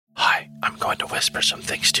going to whisper some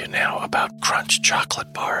things to you now about Crunch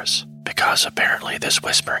chocolate bars, because apparently this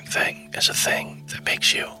whispering thing is a thing that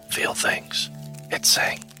makes you feel things. It's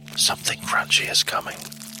saying something crunchy is coming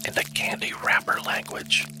in the candy wrapper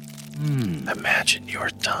language. Imagine your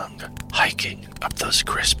tongue hiking up those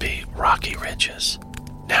crispy, rocky ridges.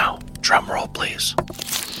 Now, drum roll, please.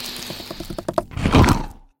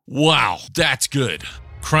 Wow, that's good.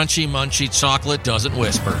 Crunchy, munchy chocolate doesn't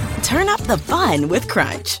whisper. Turn up the fun with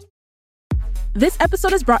Crunch. This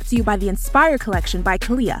episode is brought to you by the Inspire Collection by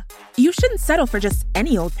Kalia. You shouldn't settle for just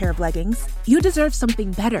any old pair of leggings. You deserve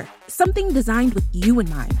something better, something designed with you in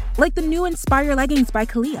mind, like the new Inspire leggings by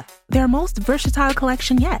Kalia. Their most versatile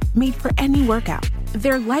collection yet, made for any workout.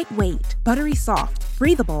 They're lightweight, buttery soft,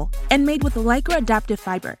 breathable, and made with Lycra adaptive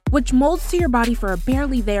fiber, which molds to your body for a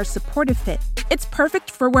barely there supportive fit. It's perfect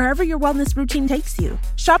for wherever your wellness routine takes you.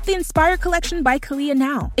 Shop the Inspire Collection by Kalia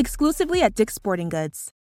now, exclusively at Dick's Sporting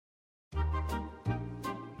Goods.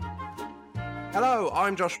 Hello,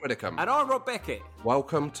 I'm Josh Widdicombe. And I'm Rob Beckett.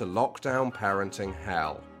 Welcome to Lockdown Parenting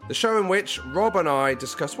Hell, the show in which Rob and I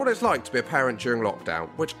discuss what it's like to be a parent during lockdown,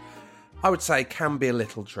 which I would say can be a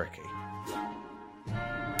little tricky.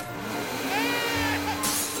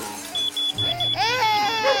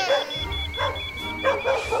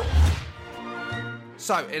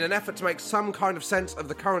 So, in an effort to make some kind of sense of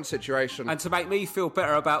the current situation, And to make me feel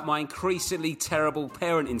better about my increasingly terrible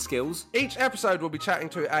parenting skills, each episode will be chatting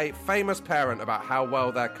to a famous parent about how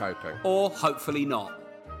well they're coping. or hopefully not.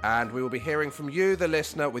 And we will be hearing from you, the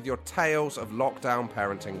listener, with your tales of lockdown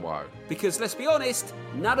parenting woe. Because let's be honest,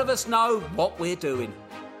 none of us know what we're doing.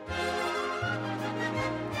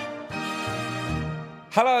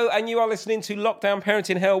 Hello, and you are listening to Lockdown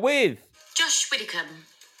Parenting Hell with Josh Widdicombe.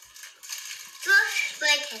 Josh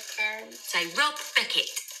Widdicombe. Say Rob Beckett.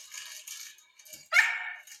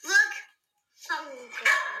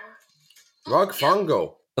 Rug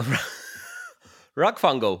fungal. Rug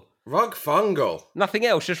Fungal. Rug fungal. Nothing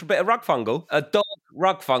else, just a bit of Rug Fungal. A dog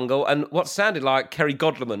Rug Fungal, and what sounded like Kerry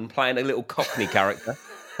Godliman playing a little Cockney character.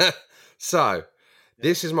 So,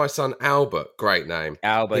 this is my son Albert. Great name.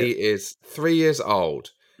 Albert. He is 3 years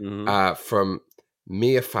old, from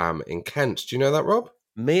Mia Fam in Kent. Do you know that, Rob?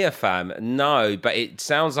 Mia Fam? No, but it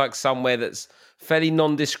sounds like somewhere that's fairly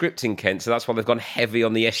nondescript in Kent, so that's why they've gone heavy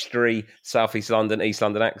on the estuary, South East London, East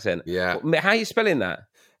London accent. Yeah. How are you spelling that?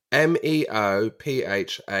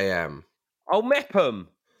 Meopham. Oh, Mepham.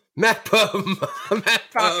 Mepham.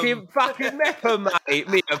 Fucking Mepham, mate.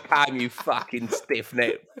 Mia Fam, you fucking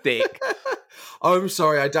stiff-necked dick. I'm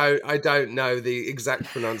sorry, I don't know the exact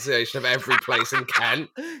pronunciation of every place in Kent.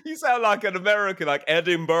 You sound like an American, like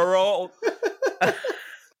Edinburgh.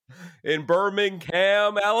 In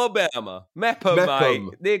Birmingham, Alabama. Mepham, mate.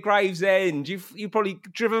 Near Gravesend. You've probably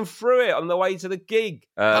driven through it on the way to the gig.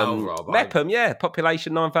 Rob, Mepham, yeah.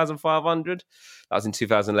 Population 9,500. That was in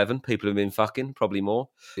 2011. People have been fucking, probably more.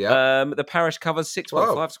 Yeah. The parish covers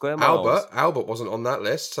 6.5 square miles. Albert wasn't on that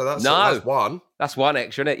list, so that's one. That's one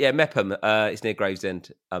extra, isn't it? Yeah, Mepham. It's near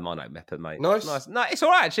Gravesend. I know Mepham, mate. Nice. No, it's all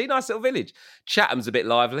right, actually. Nice little village. Chatham's a bit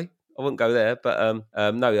lively. I wouldn't go there, but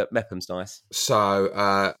no, Mepham's nice. So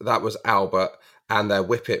that was Albert and their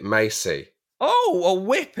Whippet Macy. Oh, a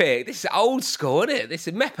Whippet. This is old school, isn't it? This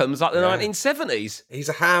is Mepham's like the 1970s. He's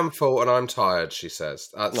a handful and I'm tired, she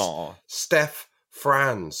says. That's Steph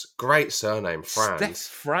Franz. Great surname, Franz. Steph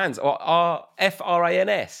Franz. Or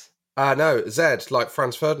Frans. No, Z, like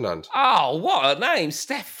Franz Ferdinand. Oh, what a name.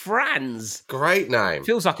 Steph Franz. Great name.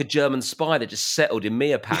 Feels like a German spy that just settled in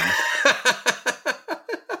Meopham.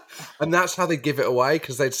 And that's how they give it away,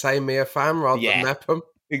 because they'd say Mia Fam rather than Mepham.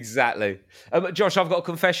 Exactly. Josh, I've got a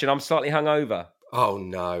confession. I'm slightly hungover. Oh,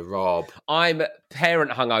 no, Rob. I'm parent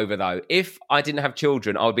hungover, though. If I didn't have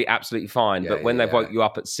children, I would be absolutely fine. But when they've woke you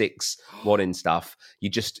up at 6, wanting stuff, you're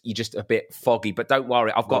just a bit foggy. But don't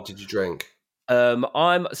worry. What did you drink?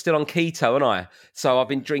 I'm still on keto, aren't I? So I've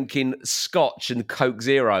been drinking Scotch and Coke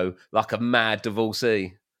Zero like a mad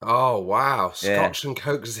divorcee. Oh, wow. Scotch and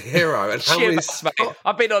Coke Zero. And how many... mate.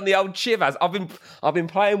 I've been on the old Chivas. I've been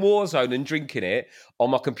playing Warzone and drinking it on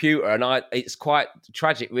my computer, and it's quite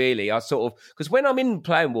tragic, really. I sort of... Because when I'm in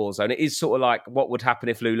playing Warzone, it is sort of like what would happen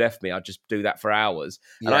if Lou left me. I'd just do that for hours.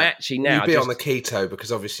 Yeah. And I actually now... You'd be on the keto,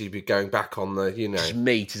 because obviously you'd be going back on the, It's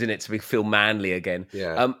meat, isn't it? To feel manly again.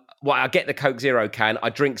 Yeah. Well, I get the Coke Zero can, I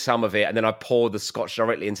drink some of it, and then I pour the Scotch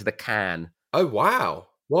directly into the can. Oh, wow.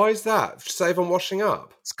 Why is that? Save on washing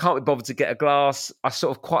up? Can't be bothered to get a glass. I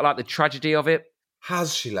sort of quite like the tragedy of it.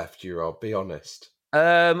 Has she left you, Rob? Be honest.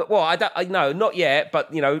 Well, I know, not yet,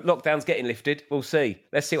 but, lockdown's getting lifted. We'll see.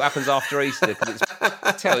 Let's see what happens after Easter, because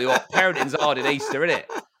I tell you what, parenting's hard in Easter, isn't it?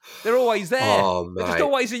 They're always there. Oh, They're just mate.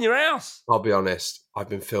 always in your house. I'll be honest, I've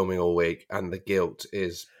been filming all week and the guilt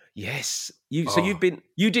is... Yes. You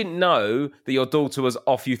didn't know that your daughter was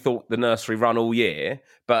off, you thought, the nursery run all year,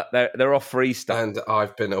 but they're off for Easter. And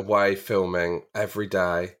I've been away filming every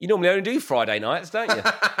day. You normally only do Friday nights, don't you?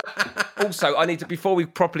 Also, I need to, before we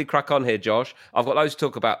properly crack on here, Josh, I've got loads to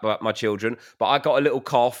talk about my children, but I got a little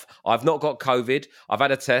cough. I've not got COVID. I've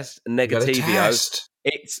had a test, negativio. You had a test?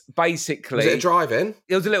 It's basically... Was it a drive-in?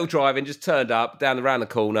 It was a little drive-in, just turned up, around the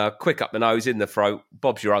corner, quick up the nose, in the throat.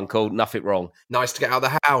 Bob's your uncle, nothing wrong. Nice to get out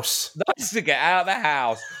of the house. Nice to get out of the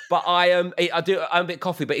house. But I'm a bit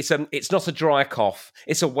coughy, but it's not a dry cough.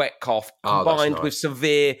 It's a wet cough combined with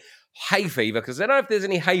severe hay fever, because I don't know if there's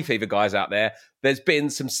any hay fever guys out there. There's been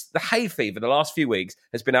the hay fever the last few weeks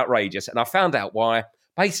has been outrageous, and I found out why.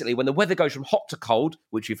 Basically, when the weather goes from hot to cold,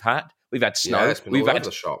 which we've had snow, we've had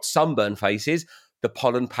sunburn faces, the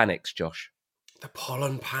pollen panics, Josh. The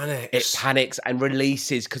pollen panics. It panics and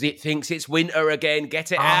releases because it thinks it's winter again.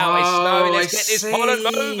 Get it out. It's snowing. Let's get this pollen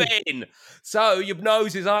moving. So your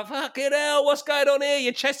nose is like, fucking hell, what's going on here?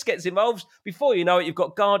 Your chest gets involved. Before you know it, you've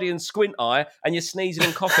got Guardian squint eye and you're sneezing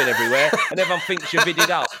and coughing everywhere and everyone thinks you're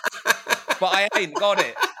vidded up. But I ain't got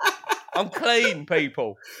it. I'm clean,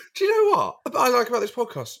 people. Do you know what I like about this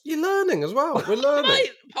podcast? You're learning as well. We're learning. Right,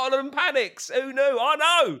 pollen panics. Who knew? I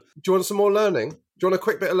know. Do you want some more learning? Do you want a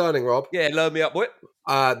quick bit of learning, Rob? Yeah, learn me up, boy.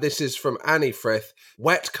 This is from Annie Frith.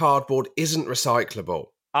 Wet cardboard isn't recyclable.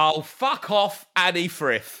 Oh, fuck off, Annie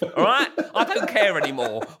Frith. All right? I don't care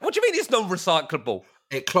anymore. What do you mean it's non-recyclable?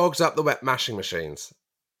 It clogs up the wet mashing machines.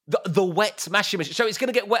 The wet mashing machine. So it's going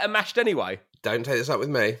to get wet and mashed anyway? Don't take this up with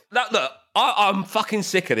me. Look, I'm fucking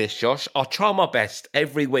sick of this, Josh. I try my best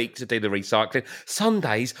every week to do the recycling.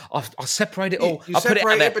 Sundays, I separate it all. You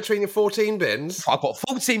separate it between your 14 bins? I've got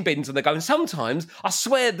 14 bins and they go. And sometimes, I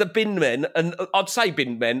swear the bin men, and I'd say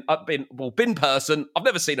bin men, bin person. I've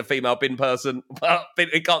never seen a female bin person.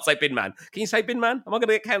 It can't say bin man. Can you say bin man? Am I going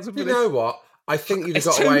to get cancelled for this? You know what? I think you'd have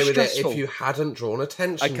got away with it if you hadn't drawn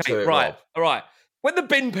attention to it, right, Rob. All right. When the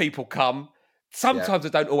bin people come, sometimes I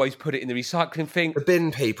don't always put it in the recycling thing. The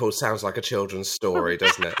bin people sounds like a children's story,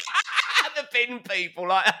 doesn't it? The bin people,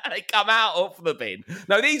 like they come out of the bin.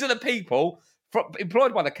 No, these are the people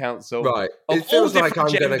employed by the council. Right. It feels like I'm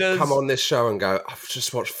going to come on this show and go, I've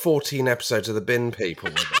just watched 14 episodes of the bin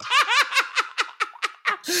people with her.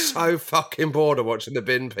 So fucking bored of watching the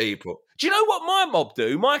bin people. Do you know what my mob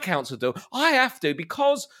do? My council do? I have to,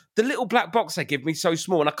 because the little black box they give me so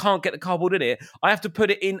small and I can't get the cardboard in it, I have to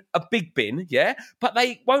put it in a big bin, yeah? But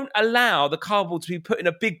they won't allow the cardboard to be put in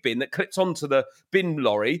a big bin that clips onto the bin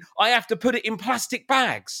lorry. I have to put it in plastic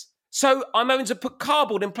bags. So I'm having to put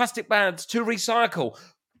cardboard in plastic bags to recycle.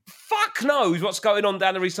 Fuck knows what's going on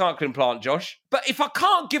down the recycling plant, Josh. But if I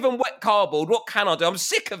can't give them wet cardboard, what can I do? I'm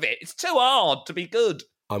sick of it. It's too hard to be good.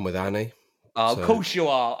 I'm with Annie. Oh, of course you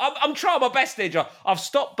are. I'm trying my best here, Josh. I've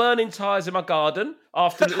stopped burning tyres in my garden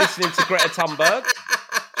after listening to Greta Thunberg.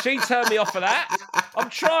 She turned me off of that. I'm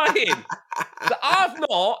trying. I've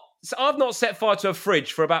not set fire to a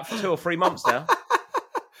fridge for about 2 or 3 months now.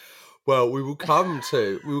 Well, we will come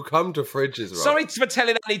to fridges, right? Sorry for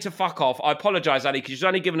telling Annie to fuck off. I apologise, Annie, because you've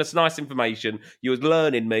only given us nice information. You was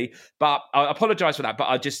learning me, but I apologise for that. But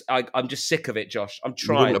I'm just sick of it, Josh. I'm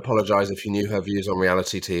trying. You wouldn't apologise if you knew her views on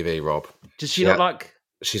reality TV, Rob. Does she not like?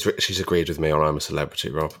 She's agreed with me on I'm a Celebrity,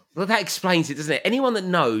 Rob. Well, that explains it, doesn't it? Anyone that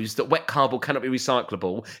knows that wet cardboard cannot be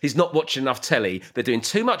recyclable is not watching enough telly. They're doing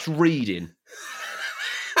too much reading.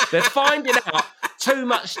 They're finding out too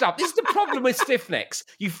much stuff. This is the problem with stiff necks.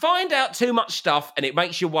 You find out too much stuff and it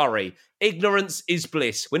makes you worry. Ignorance is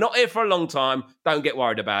bliss. We're not here for a long time. Don't get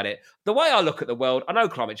worried about it. The way I look at the world, I know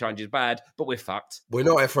climate change is bad, but we're fucked. We're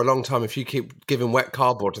not here for a long time if you keep giving wet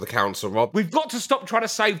cardboard to the council, Rob. We've got to stop trying to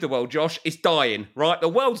save the world, Josh. It's dying, right? The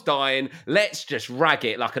world's dying. Let's just rag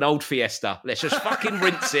it like an old Fiesta. Let's just fucking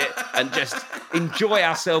rinse it and just enjoy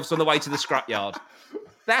ourselves on the way to the scrapyard.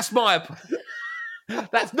 That's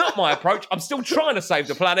not my approach. I'm still trying to save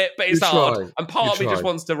the planet, but it's hard. And part of me just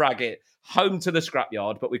wants to rag it home to the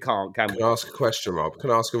scrapyard, but we can't, can we? Can I ask a question, Rob?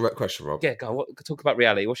 Yeah, go on. Talk about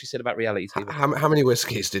reality. What she said about reality TV. How many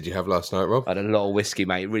whiskies did you have last night, Rob? I had a lot of whiskey,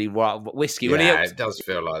 mate. Really, whiskey really helps. It does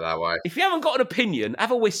feel like that way. If you haven't got an opinion,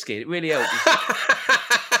 have a whiskey. It really helps.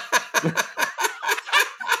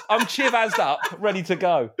 I'm chivazzed up, ready to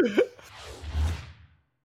go.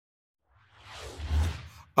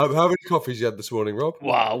 How many coffees you had this morning, Rob?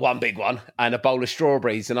 Wow, one big one and a bowl of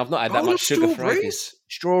strawberries, and I've not had that much sugar for ages.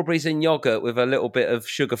 Strawberries and yogurt with a little bit of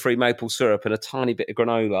sugar-free maple syrup and a tiny bit of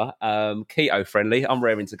granola. Keto friendly. I'm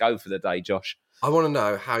raring to go for the day, Josh. I want to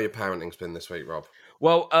know how your parenting's been this week, Rob.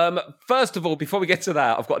 Well, first of all, before we get to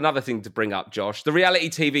that, I've got another thing to bring up, Josh. The reality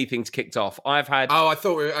TV thing's kicked off. I've had... Oh, I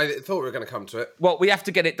thought we were going to come to it. Well, we have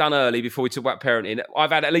to get it done early before we talk about parenting. I've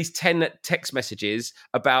had at least 10 text messages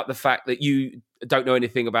about the fact that you don't know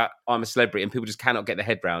anything about I'm a Celebrity and people just cannot get their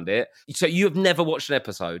head around it. So you have never watched an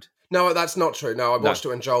episode? No, that's not true. No, I watched it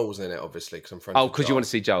when Joel was in it, obviously, because I'm friends with Joel. Oh, because you want to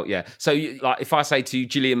see Joel, yeah. So, if I say to you,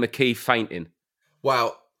 Gillian McKee fainting...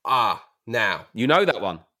 Well, now. You know that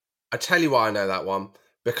one? I tell you why I know that one.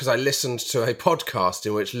 Because I listened to a podcast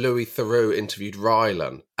in which Louis Theroux interviewed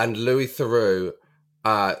Rylan. And Louis Theroux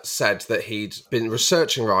said that he'd been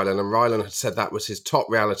researching Rylan, and Rylan had said that was his top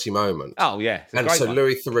reality moment. Oh, yeah. And so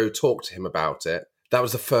Louis Theroux talked to him about it. That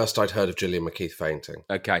was the first I'd heard of Gillian McKee fainting.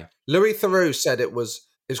 Okay. Louis Theroux said it was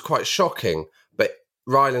quite shocking, but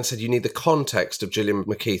Rylan said you need the context of Gillian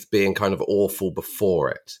McKee being kind of awful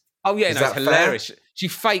before it. Oh, yeah, it's hilarious. Fair? She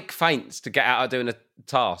fake faints to get out of doing a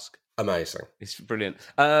task. Amazing. It's brilliant.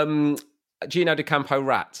 Gino D'Acampo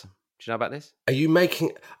rat. Do you know about this? Are you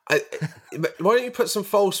making... why don't you put some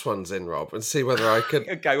false ones in, Rob, and see whether I could...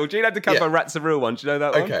 Okay, well, Gino D'Acampo rat's a real one. Do you know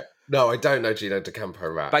that one? Okay. No, I don't know Gino D'Acampo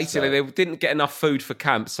rat. Basically, they didn't get enough food for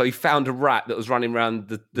camp, so he found a rat that was running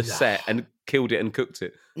around the set and killed it and cooked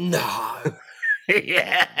it. No.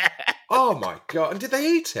 Yeah. Oh, my God. And did they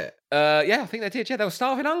eat it? Yeah, I think they did. Yeah, they were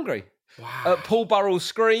starving hungry. Wow. Paul Burrell's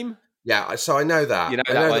Scream. Yeah, so I know that. You know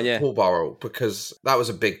that one, yeah. Paul Burrell, because that was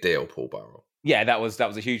a big deal, Paul Burrell. Yeah, that was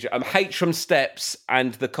a huge... H Steps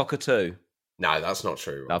and the Cockatoo. No, that's not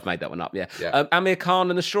true. Rob. I've made that one up, yeah. Amir Khan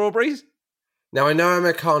and the Strawberries. Now, I know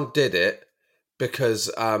Amir Khan did it because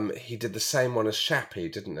he did the same one as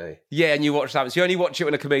Shappy, didn't he? Yeah, and you watch that. So you only watch it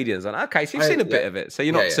when a comedian's on. Okay, so you've seen a bit of it. So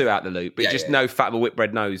you're not too out the loop, but you just know Fatima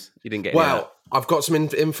Whitbread knows you didn't get any of that. I've got some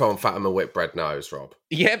info on Fatima Whitbread knows, Rob.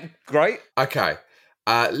 Yep, great. Okay.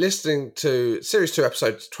 Listening to Series 2,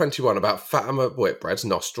 Episode 21 about Fatima Whitbread's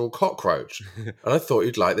nostril cockroach. And I thought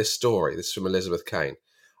you'd like this story. This is from Elizabeth Kane.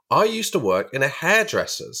 I used to work in a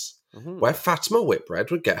hairdresser's where Fatima Whitbread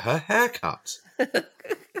would get her hair cut.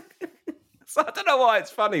 So I don't know why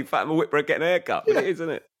it's funny, Fatima Whitbread getting a haircut, but it is, isn't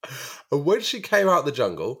it? And when she came out of the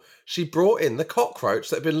jungle, she brought in the cockroach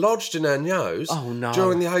that had been lodged in her nose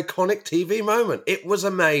during the iconic TV moment. It was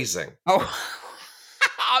amazing. Oh,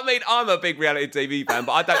 I mean, I'm a big reality TV fan,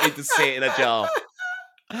 but I don't need to see it in a jar.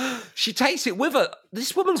 She takes it with her.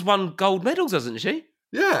 This woman's won gold medals, hasn't she?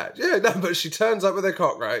 Yeah, no, but she turns up with a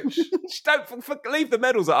cockroach. Don't leave the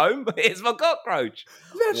medals at home, but here's my cockroach.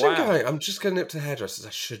 Imagine going, I'm just going up to hairdressers, I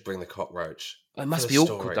should bring the cockroach. It must be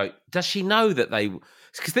awkward, though. Does she know that they...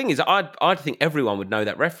 Because the thing is, I'd think everyone would know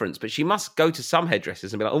that reference, but she must go to some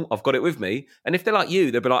hairdressers and be like, oh, I've got it with me. And if they're like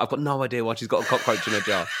you, they'll be like, I've got no idea why she's got a cockroach in her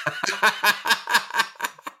jar.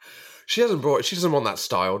 She doesn't want that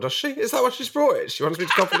style, does she? Is that why she's brought it? She wants me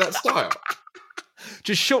to copy that style.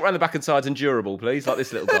 Just short around the back and sides and durable, please, like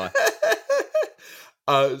this little guy.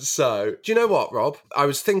 So, do you know what, Rob? I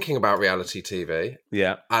was thinking about reality TV.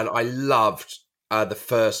 Yeah. And I loved the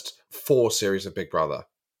first 4 series of Big Brother.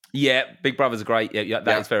 Yeah, Big Brother's great. Yeah,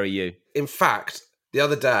 that is very you. In fact, the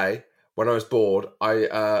other day, when I was bored,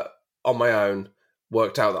 I, on my own,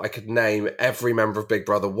 worked out that I could name every member of Big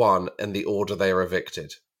Brother 1 and the order they are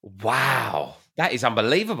evicted. Wow. That is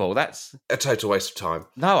unbelievable. That's a total waste of time.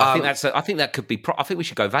 No, I think that could be. I think we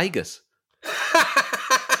should go Vegas. I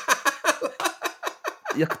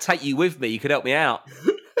could take you with me. You could help me out.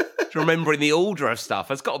 Remembering the order of stuff.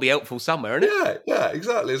 It's got to be helpful somewhere, isn't it? Yeah,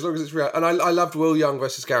 exactly. As long as it's real. And I loved Will Young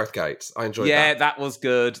versus Gareth Gates. I enjoyed that. Yeah, that was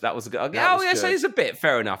good. So it's a bit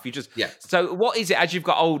fair enough. So what is it? As you've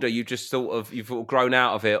got older, you've grown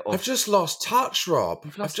out of it. I've just lost touch, Rob.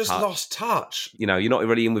 Lost touch. You know, you're not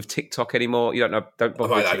really in with TikTok anymore. You don't know. Don't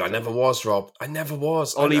bother. I never was, Rob. I never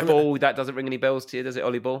was. Ollie Ball. That doesn't ring any bells to you, does it?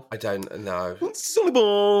 Ollie Ball. I don't know. It's Ollie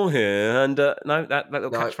Ball here, and no, that little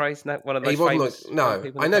catchphrase. No, one of those famous.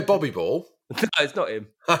 I know Bobby Ball. No, it's not him.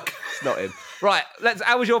 It's not him. Right,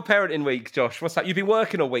 how was your parenting week, Josh? What's that? You've been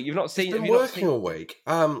working all week. You've not seen... I've been working all week.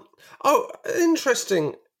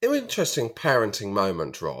 Interesting parenting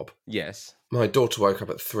moment, Rob. Yes. My daughter woke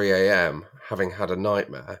up at 3 a.m. having had a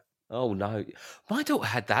nightmare. Oh, no. My daughter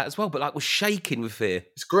had that as well, but was shaking with fear.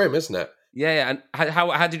 It's grim, isn't it? Yeah, and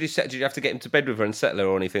how did you set? Did you have to get into bed with her and settle her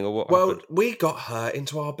or anything, or what? Well, happened? We got her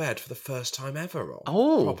into our bed for the first time ever, Rob.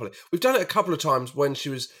 Oh. Properly. We've done it a couple of times when she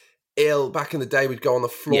was ill. Back in the day, we'd go on the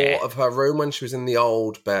floor of her room when she was in the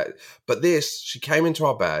old bed. But she came into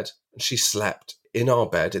our bed and she slept in our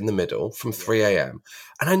bed in the middle from 3 a.m.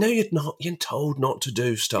 And I know you're told not to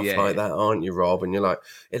do stuff like that, aren't you, Rob? And you're like,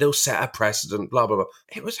 it'll set a precedent, blah, blah, blah.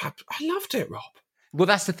 I loved it, Rob. Well,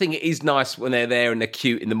 that's the thing. It is nice when they're there and they're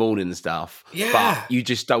cute in the morning and stuff. Yeah. But you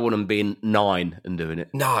just don't want them being 9 and doing it.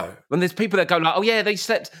 No. When there's people that go like, oh yeah, they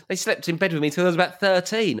slept in bed with me till I was about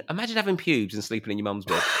 13. Imagine having pubes and sleeping in your mum's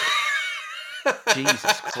bed.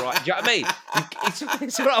 Jesus Christ. Do you know what I mean?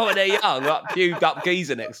 It's right when they're young, like pubed up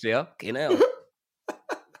geezer next to you. Fucking hell.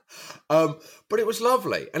 But it was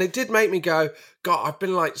lovely. And it did make me go, God, I've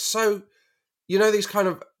been like so, these kind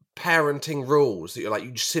of parenting rules that you're like,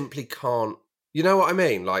 you simply can't, you know what I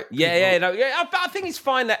mean? Like, But I think it's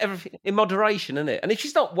fine that everything in moderation, isn't it? And if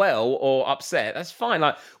she's not well or upset, that's fine.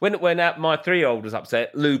 Like when my 3-year-old was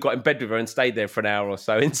upset, Lou got in bed with her and stayed there for an hour or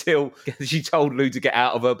so until she told Lou to get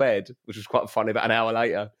out of her bed, which was quite funny. About an hour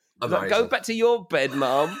later, like, go back to your bed,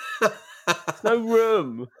 Mum. There's no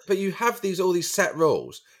room. But you have all these set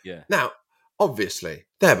rules. Yeah. Now, obviously,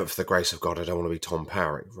 but for the grace of God, I don't want to be Tom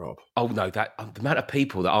Parry, Rob. Oh no, the amount of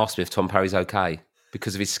people that ask me if Tom Parry's okay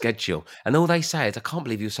because of his schedule, and all they say is, "I can't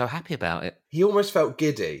believe you're so happy about it." He almost felt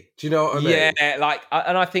giddy. Do you know what I mean? Yeah,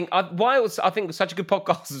 I think why it was such a good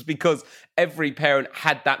podcast is because every parent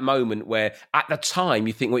had that moment where, at the time,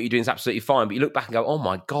 you think what you're doing is absolutely fine, but you look back and go, "Oh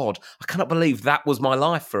my God, I cannot believe that was my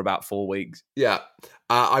life for about 4 weeks." Yeah,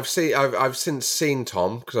 I've since seen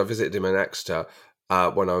Tom because I visited him in Exeter.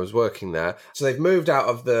 When I was working there. So they've moved out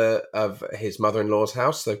of his mother-in-law's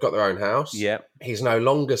house. They've got their own house. Yeah. He's no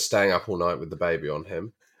longer staying up all night with the baby on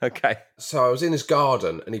him. Okay. So I was in his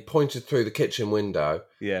garden and he pointed through the kitchen window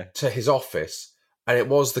to his office, and it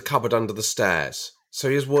was the cupboard under the stairs. So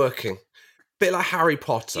he was working. Bit like Harry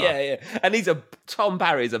Potter. Yeah. And Tom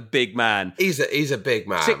Parry is a big man. He's a big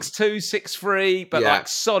man. 6'2", 6'3", but like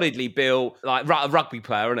solidly built, like a rugby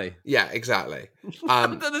player, isn't he? Yeah, exactly.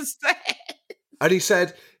 Under the stairs. And he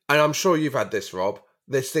said, and I'm sure you've had this, Rob,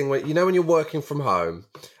 this thing where, when you're working from home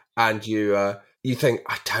and you think,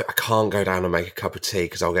 I can't go down and make a cup of tea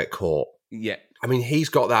because I'll get caught. Yeah. I mean, he's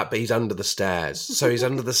got that, but he's under the stairs. So he's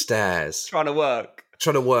under the stairs. Trying to work,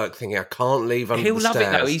 thinking, I can't leave under the stairs. He'll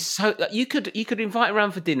love it, though. He's so... You could invite him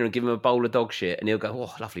around for dinner and give him a bowl of dog shit, and he'll go,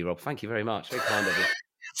 oh, lovely, Rob. Thank you very much. Very kind of you.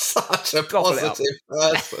 Such a positive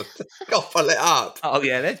person. Gobble it up. Oh,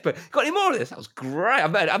 yeah. Got any more of this? That was great.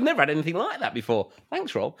 I've never had anything like that before.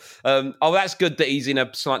 Thanks, Rob. That's good that he's in a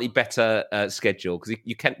slightly better schedule, because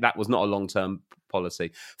that was not a long-term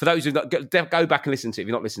policy. For those who go back and listen to it, if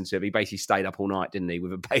you're not listening to it, he basically stayed up all night, didn't he,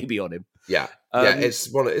 with a baby on him? Yeah.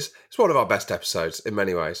 It's one of our best episodes in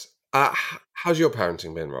many ways. How's your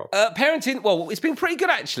parenting been, Rob? Parenting, well, it's been pretty good,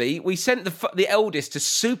 actually. We sent the eldest to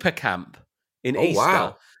super camp in Easter.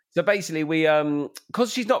 Wow. So basically, we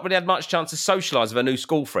because she's not really had much chance to socialise with her new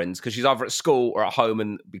school friends, because she's either at school or at home,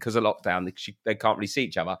 and because of lockdown, they can't really see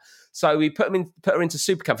each other. So we put her into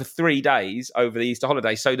super camp for 3 days over the Easter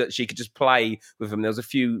holiday, so that she could just play with them. There was a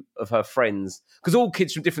few of her friends, because all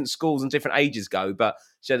kids from different schools and different ages go, but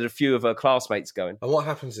she had a few of her classmates going. And what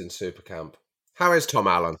happens in super camp? How is Tom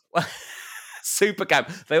Allen? Super camp.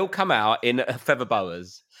 They all come out in feather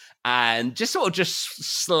boas and just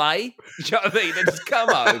slay. Do you know what I mean? They just come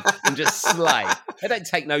home and just slay. They don't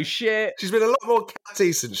take no shit. She's been a lot more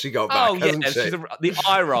catty since she got back, hasn't she? The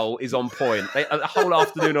eye roll is on point. A whole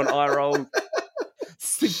afternoon on eye roll.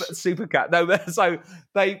 Super cat. No, so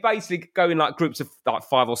they basically go in like groups of like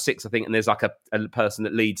 5 or 6, I think, and there's like a person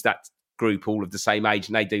that leads that group, all of the same age,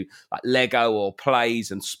 and they do like Lego or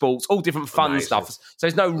plays and sports, all different fun stuff. So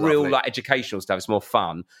there's no real like educational stuff. It's more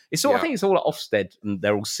fun. It's all I think it's all at Ofsted, and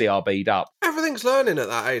they're all CRB'd up. Everything's learning at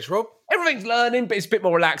that age, Rob. Everything's learning, but it's a bit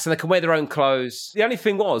more relaxed, and they can wear their own clothes. The only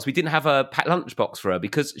thing was, we didn't have a packed lunchbox for her,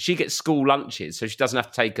 because she gets school lunches, so she doesn't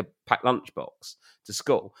have to take a packed lunchbox to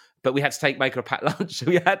school. But we had to make her a packed lunch, so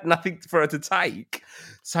we had nothing for her to take.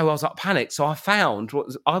 So I was like panicked. So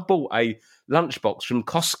I bought a lunchbox from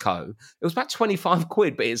Costco. It was about 25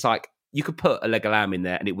 quid, but it's like, you could put a leg of lamb in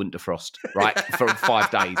there and it wouldn't defrost, right? For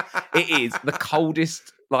 5 days. It is the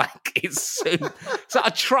coldest, it's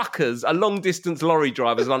like a long distance lorry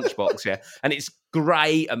driver's lunchbox, yeah. And it's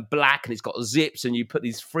grey and black, and it's got zips, and you put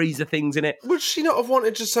these freezer things in it. Would she not have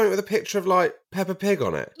wanted just something with a picture of like Peppa Pig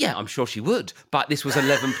on it? Yeah, I'm sure she would. But this was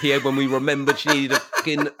 11 p.m. when we remembered she needed a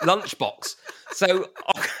fucking lunchbox. So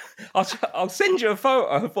I'll send you a photo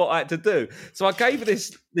of what I had to do. So I gave her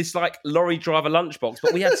this like lorry driver lunchbox,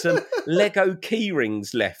 but we had some Lego key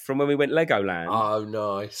rings left from when we went Legoland. Oh,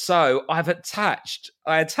 nice. So I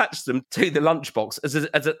attached them to the lunchbox as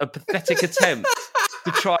a pathetic attempt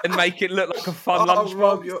to try and make it look like a fun lunchbox.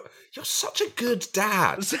 Rob, you're such a good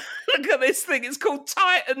dad. Look at this thing. It's called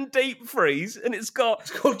Titan Deep Freeze, and it's called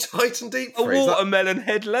Titan Deep a Freeze. watermelon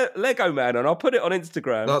head Lego man, and I'll put it on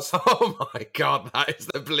Instagram. Oh my God, that is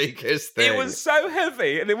the bleakest thing. It was so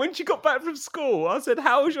heavy. And then when she got back from school, I said,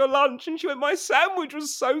 "How was your lunch?" And she went, "My sandwich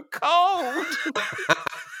was so cold."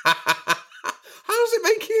 How's it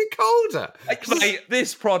making it colder? Mate,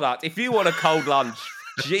 this product, if you want a cold lunch,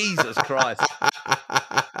 Jesus Christ.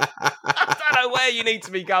 I don't know where you need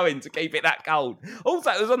to be going to keep it that cold.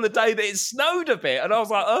 Also, it was on the day that it snowed a bit, and I was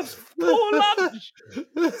like, oh, poor lunch.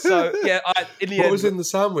 So, yeah, What was in the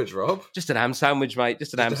sandwich, Rob? Just an ham sandwich, mate.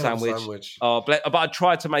 Just an ham sandwich. Oh, but I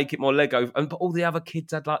tried to make it more Lego, but all the other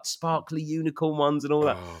kids had like sparkly unicorn ones and all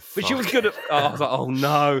that. But she was good at. I was like, oh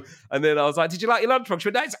no! And then I was like, did you like your lunchbox? She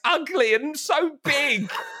went, no, it's ugly and so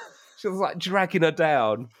big. She was like dragging her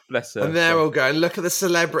down. Bless her. And they're all going, look at the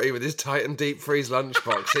celebrity with his Titan Deep Freeze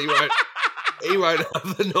lunchbox. He won't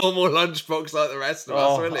have the normal lunchbox like the rest of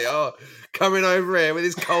us, will he? Oh, coming over here with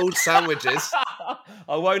his cold sandwiches.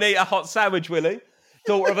 I won't eat a hot sandwich, Willie.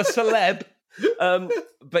 Daughter of a celeb.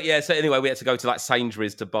 But yeah, so anyway, we had to go to like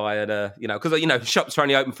Sainsbury's to buy because shops are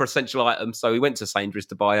only open for essential items. So we went to Sainsbury's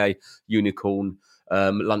to buy a unicorn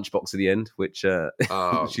lunchbox at the end, which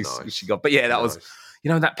she got. But yeah, that was.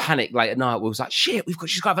 That panic late at night. We was like, shit,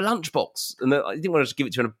 she's got to have a lunchbox, and I didn't want to just give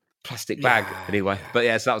it to her in a plastic bag anyway. But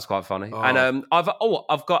yeah, so that was quite funny. Oh. And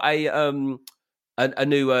I've got a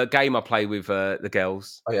new game I play with the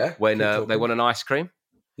girls. Oh yeah, when they want an ice cream.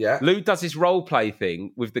 Yeah, Lou does this role play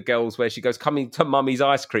thing with the girls where she goes, "Coming to Mummy's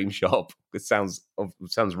ice cream shop." It sounds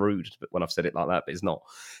rude when I've said it like that, but it's not.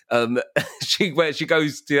 She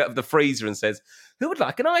goes to the freezer and says, "Who would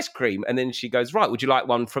like an ice cream?" And then she goes, "Right, would you like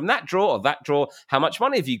one from that drawer or that drawer? How much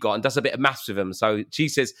money have you got?" And does a bit of maths with them. So she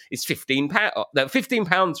says, "It's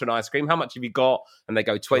 £15 for an ice cream. How much have you got?" And they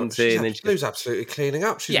go 20. And then Lou's absolutely cleaning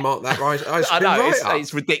up. She's marked that ice cream. I know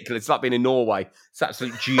it's ridiculous. It's like being in Norway. It's an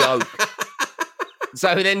absolute joke.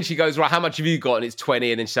 So then she goes, right, how much have you got? And it's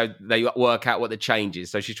 20. And then they work out what the change is.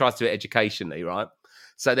 So she tries to do it educationally, right?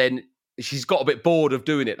 So then she's got a bit bored of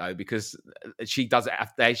doing it, though, because she does it.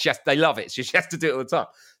 They love it. So she has to do it all the time.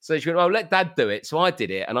 So she went, well, let Dad do it. So I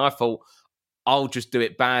did it. And I thought, I'll just do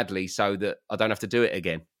it badly so that I don't have to do it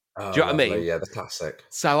again. Oh, do you know what I mean? Yeah, the classic.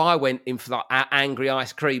 So I went in for like angry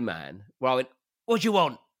ice cream man, where I went, what do you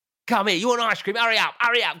want? Come here. You want ice cream? Hurry up,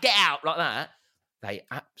 get out. Like that. They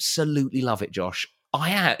absolutely love it, Josh.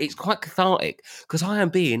 I am. It's quite cathartic because I am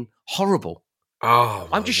being horrible. Oh,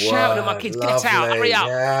 I'm just shouting at my kids, get out, hurry up.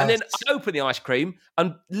 Yes. And then I open the ice cream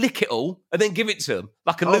and lick it all and then give it to them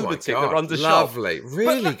like a lunatic that runs a shop. Lovely.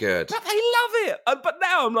 Really good. But they love it. But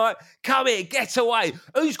now I'm like, come here, get away.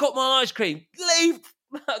 Who's got my ice cream? Leave.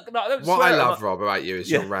 No, what I love, Rob, about you is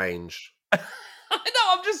your range. I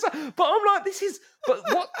know, but I'm like, this is, but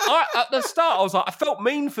what, at the start, I was like, I felt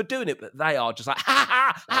mean for doing it, but they are just like,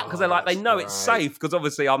 ha, because they're like, they know it's safe, because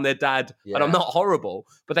obviously I'm their dad, and I'm not horrible,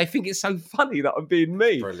 but they think it's so funny that I'm being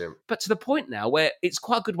me. Brilliant. But to the point now where it's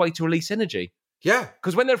quite a good way to release energy. Yeah.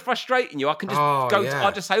 Because when they're frustrating you, I can just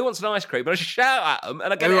I just say, who wants an ice cream? And I just shout at them,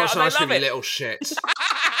 and I get it out, and they love it. Little shit.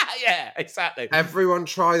 Yeah, exactly. Everyone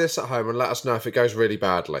try this at home and let us know if it goes really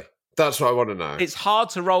badly. That's what I want to know. It's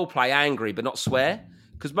hard to role play angry but not swear,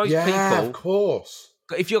 because most people, of course,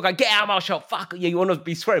 if you're going, get out of my shop, fuck you want to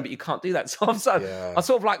be swearing, but you can't do that. So I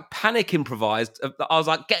sort of like panic improvised. I was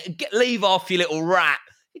like, leave off, you little rat.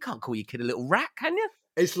 You can't call your kid a little rat, can you?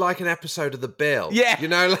 It's like an episode of The Bill. Yeah, you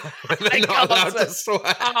know, like, when they're not allowed to swear.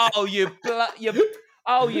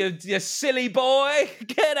 Oh, you silly boy,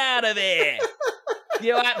 get out of here,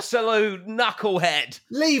 you absolute knucklehead.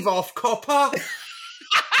 Leave off, copper.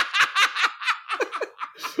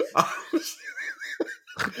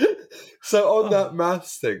 So on that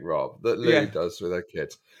maths thing, Rob, that Lou does with her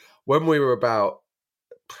kids, when we were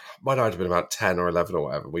might have been about 10 or 11 or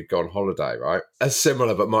whatever, we'd go on holiday, right? A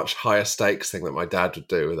similar but much higher stakes thing that my dad would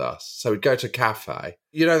do with us. So we'd go to a cafe.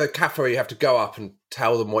 You know the cafe where you have to go up and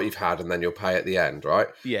tell them what you've had and then you'll pay at the end, right?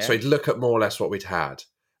 Yeah. So he'd look at more or less what we'd had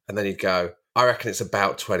and then he'd go, I reckon it's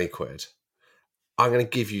about 20 quid. I'm going to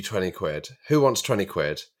give you 20 quid. Who wants 20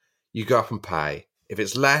 quid? You go up and pay. If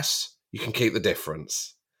it's less, you can keep the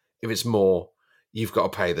difference. If it's more, you've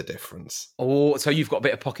got to pay the difference. Oh, so you've got a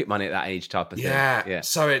bit of pocket money at that age type of thing. Yeah.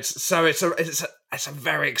 So it's a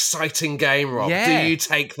very exciting game, Rob. Yeah. Do you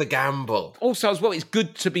take the gamble? Also, as well, it's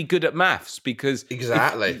good to be good at maths because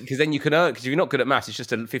exactly because then you can earn. Because if you're not good at maths, it's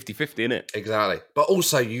just a 50-50, isn't it? Exactly. But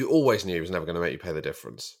also, you always knew he was never going to make you pay the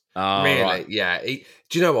difference. Oh, really? Right. Yeah. Do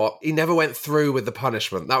you know what? He never went through with the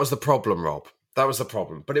punishment. That was the problem, Rob. That was the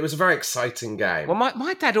problem. But it was a very exciting game. Well,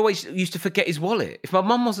 my dad always used to forget his wallet. If my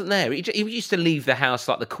mum wasn't there, he used to leave the house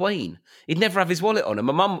like the Queen. He'd never have his wallet on, and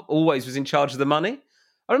my mum always was in charge of the money.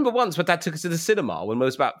 I remember once my dad took us to the cinema when I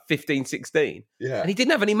was about 15, 16, and he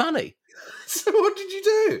didn't have any money. So what did you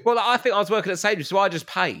do? Well, I think I was working at Sainsbury's, so I just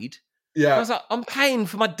paid. Yeah. I was like, I'm paying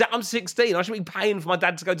for my dad. I'm 16. I should be paying for my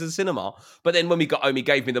dad to go to the cinema. But then when we got home, he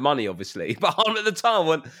gave me the money, obviously. But at the time,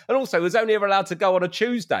 and also, he was only ever allowed to go on a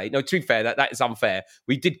Tuesday. No, to be fair, that is unfair.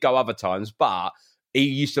 We did go other times, but he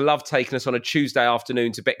used to love taking us on a Tuesday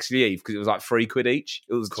afternoon to Bexley Eve because it was like £3 each.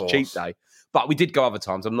 It was a cheap day. But we did go other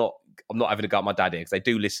times. I'm not having to go at my dad here because they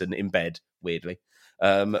do listen in bed, weirdly.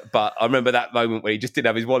 But I remember that moment where he just didn't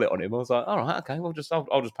have his wallet on him. I was like, all right, okay, well,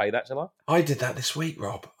 I'll just pay that, shall I? I did that this week,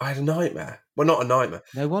 Rob. I had a nightmare. Well, not a nightmare.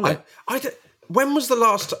 No wallet. When was the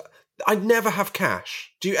last... I never have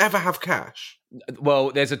cash. Do you ever have cash? Well,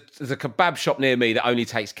 there's a kebab shop near me that only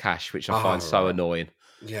takes cash, which I find so annoying.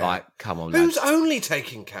 Yeah. Like, come on, Who's lads. only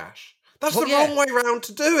taking cash? That's the wrong way round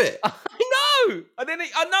to do it. I know. And then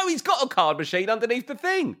I know he's got a card machine underneath the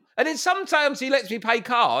thing. And then sometimes he lets me pay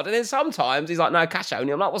card. And then sometimes he's like, no, cash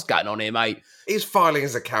only. I'm like, what's going on here, mate? He's filing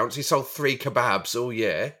his accounts. He sold 3 kebabs all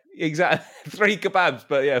year. Exactly. 3 kebabs.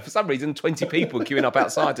 But yeah, for some reason, 20 people queuing up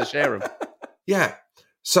outside to share them. Yeah.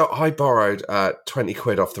 So I borrowed 20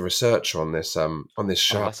 quid off the researcher on this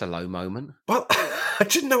shop. Oh, that's a low moment. Well, I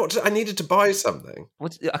didn't know what I needed to buy something.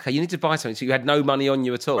 Okay, you need to buy something. So you had no money on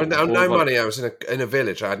you at all? No money. I was in a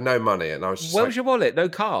village. I had no money, and I was just Where was your wallet? No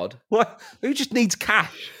card? What? Who just needs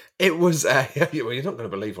cash? It was well, you're not going to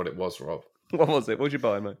believe what it was, Rob. What was it? What did you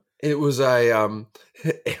buy, mate? It was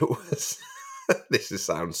this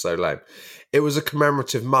sounds so lame. It was a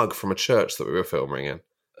commemorative mug from a church that we were filming in.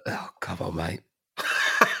 Oh, come on, mate.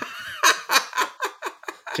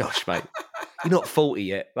 Josh, mate, you're not 40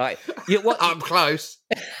 yet. Like, I'm close.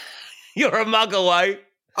 You're a mug away.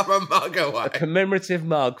 I'm a mug away. A commemorative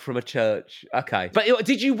mug from a church. Okay. But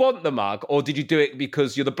did you want the mug, or did you do it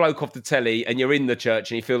because you're the bloke off the telly and you're in the church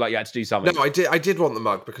and you feel like you had to do something? No, I did want the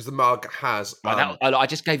mug because the mug has... I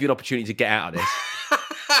just gave you an opportunity to get out of this.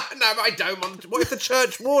 No, but I don't want... What if the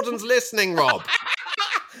church warden's listening, Rob?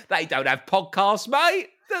 They don't have podcasts, mate,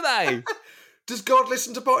 do they? Does God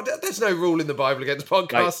listen to podcasts? There's no rule in the Bible against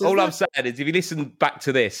podcasts. Mate, all I'm saying is if you listen back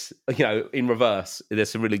to this, in reverse, there's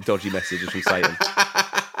some really dodgy messages from Satan.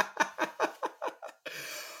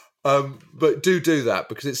 But do that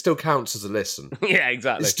because it still counts as a listen. Yeah,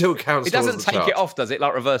 exactly. It still counts. It doesn't take it off, does it?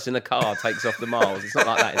 Like reversing a car takes off the miles. It's not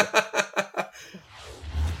like that, is it?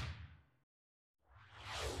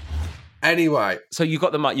 Anyway, so you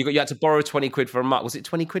got the mug. You had to borrow 20 quid for a mug. Was it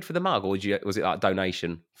 20 quid for the mug, or was it like a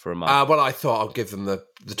donation for a mug? Well, I thought I'll give them the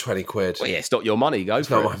 20 quid. Well, yeah, it's not your money.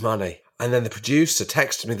 It's not my money. And then the producer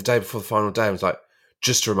texted me the day before the final day and was like,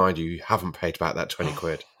 "Just to remind you, you haven't paid back that 20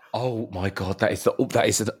 quid." Oh my God, that is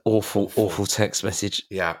an awful text message.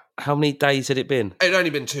 Yeah. How many days had it been? It'd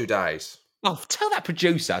only been 2 days. Oh, tell that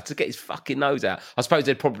producer to get his fucking nose out. I suppose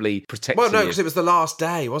they'd probably protect him. Well, no, because it was the last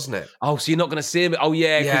day, wasn't it? Oh, so you're not going to see him? Oh,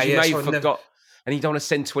 yeah, because you may have forgot. Never... And you don't want to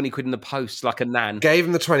send 20 quid in the post like a nan. Gave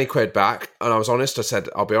him the 20 quid back, and I was honest. I said,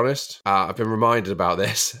 I'll be honest. I've been reminded about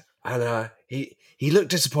this. And he looked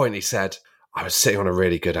disappointed. He said, I was sitting on a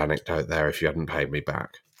really good anecdote there if you hadn't paid me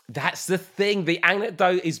back. That's the thing. The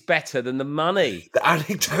anecdote is better than the money. The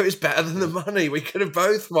anecdote is better than the money. We could have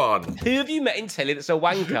both won. Who have you met in telly that's a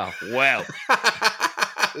wanker? Well,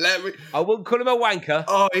 I wouldn't call him a wanker.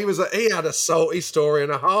 Oh, he had a salty story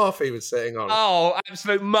and a half he was sitting on. Oh,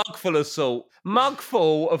 absolute mug full of salt. Mug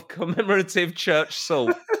full of commemorative church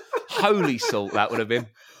salt. Holy salt, that would have been.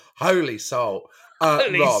 Holy salt.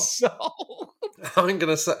 Holy Rob, salt. I'm going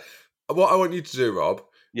to say, what I want you to do, Rob,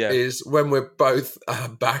 is when we're both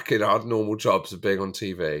back in our normal jobs of being on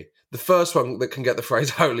TV, the first one that can get the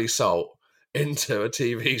phrase holy salt into a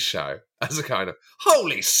TV show as a kind of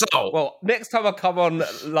holy salt. Well, next time I come on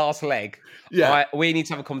Last Leg, we need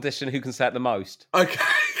to have a competition who can say it the most. Okay.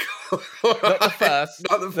 Not the first.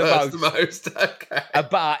 Not the first, the most. Okay.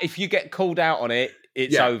 But if you get called out on it,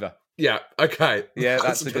 it's over. Yeah, okay. Yeah,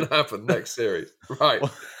 that's going to happen next series. Right.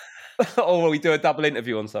 Or we do a double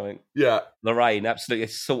interview on something. Yeah. Lorraine, absolutely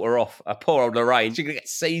sort her off. A poor old Lorraine. She's going to get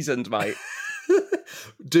seasoned, mate.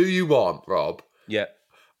 Do you want, Rob? Yeah.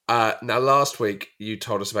 Now, last week, you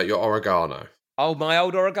told us about your oregano. Oh, my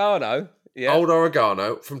old oregano? Yeah. Old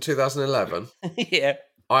oregano from 2011. Yeah.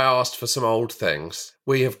 I asked for some old things.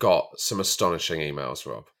 We have got some astonishing emails,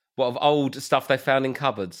 Rob. What, of old stuff they found in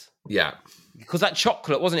cupboards? Yeah. Because that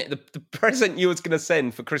chocolate, wasn't it? The present you was going to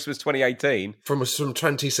send for Christmas 2018. From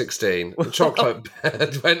 2016. The chocolate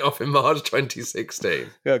bed went off in March 2016.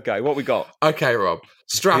 Okay, what we got? Okay, Rob.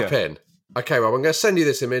 Strap in. Okay, Rob, I'm going to send you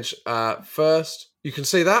this image first. You can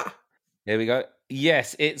see that? Here we go.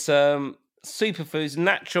 Yes, it's Superfoods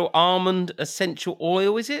natural almond essential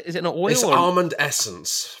oil, is it? Is it not oil? It's or almond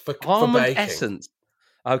essence for almond baking. essence.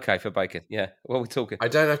 Okay, for bacon. Yeah, what are we talking? I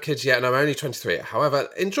don't have kids yet and I'm only 23. However,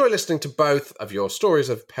 enjoy listening to both of your stories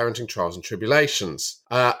of parenting trials and tribulations.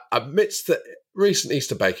 Amidst the recent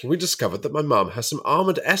Easter baking, we discovered that my mum has some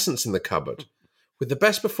almond essence in the cupboard with the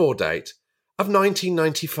best before date of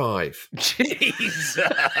 1995. Jesus!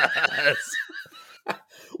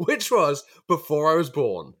 Which was before I was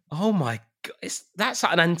born. Oh my God, that's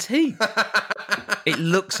like an antique. It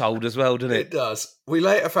looks old as well, doesn't it? It does. We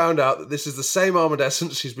later found out that this is the same almond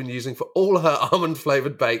essence she's been using for all her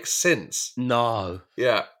almond-flavoured bakes since. No.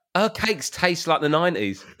 Yeah. Her cakes taste like the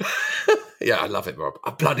 90s. Yeah, I love it, Rob.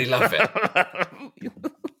 I bloody love it.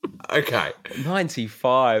 Okay.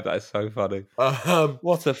 95, that's so funny.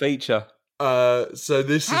 What a feature. So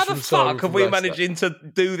this How is the from Simon fuck have from we Leicester. managed to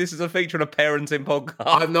do this as a feature on a parenting podcast?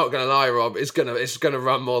 I'm not going to lie, Rob. It's gonna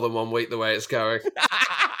run more than 1 week the way it's going.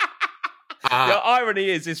 The irony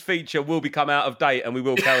is this feature will become out of date and we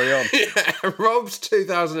will carry on. Yeah, Rob's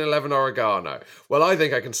 2011 oregano. Well, I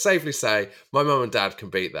think I can safely say my mum and dad can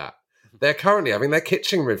beat that. They're currently having their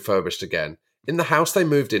kitchen refurbished again in the house they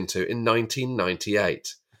moved into in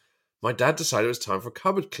 1998. My dad decided it was time for a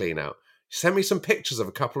cupboard clean out. He sent me some pictures of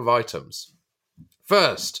a couple of items.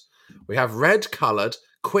 First, we have red-coloured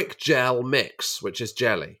quick gel mix, which is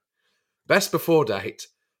jelly. Best before date,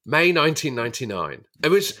 May 1999.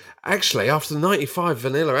 Which, actually, after the 95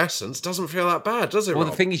 vanilla essence, doesn't feel that bad, does it, Well,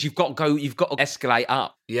 Rob? the thing is, you've got to escalate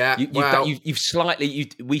up. Yeah,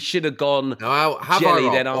 we should have gone Well, have jelly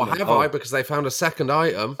I, then Rob? Or almond. have Oh. I, because they found a second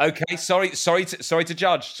item. Okay, sorry to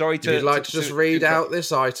judge. Sorry to. If you'd like to just read out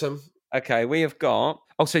this item. Okay, we have got.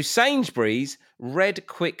 Oh, so Sainsbury's Red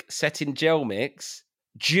Quick Setting Gel Mix,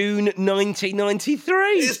 June 1993.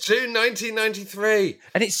 It's June 1993.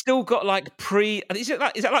 And it's still got like is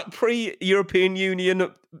that like pre-European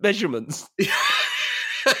Union measurements?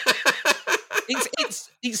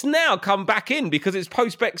 It's now come back in because it's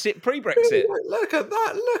post-Brexit, pre-Brexit. Look at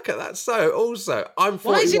that. So, also, I'm 41.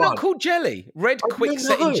 Why is it not called jelly? Red Quick don't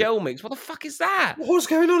Setting know. Gel Mix. What the fuck is that? What was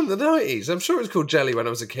going on in the 90s? I'm sure it was called jelly when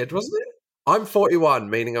I was a kid, wasn't it? I'm 41,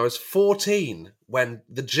 meaning I was 14 when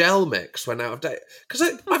the gel mix went out of date. Because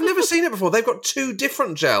I've never seen it before. They've got 2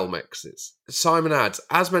 different gel mixes. Simon adds,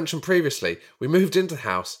 as mentioned previously, we moved into the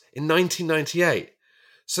house in 1998.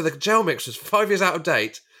 So the gel mix was 5 years out of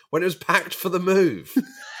date when it was packed for the move.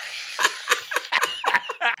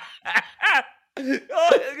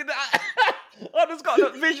 I just got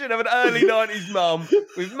a vision of an early 90s mum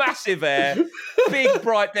with massive hair, big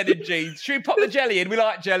bright denim jeans. Should we pop the jelly in? We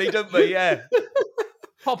like jelly, don't we? Yeah.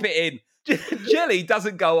 Pop it in. Jelly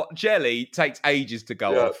doesn't go off. Jelly takes ages to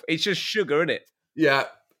go off. It's just sugar, isn't it? Yeah,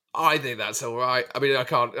 I think that's all right. I mean, I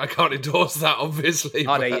can't endorse that, obviously.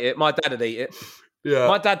 I'd eat it. My dad would eat it. Yeah.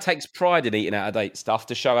 My dad takes pride in eating out-of-date stuff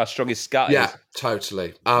to show how strong his gut is. Yeah,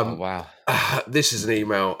 totally. Oh, wow. This is an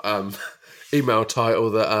email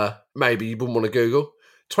title that maybe you wouldn't want to Google.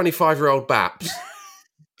 25-year-old Baps.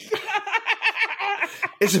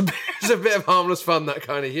 It's a bit of harmless fun, that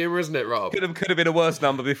kind of humour, isn't it, Rob? Could have been a worse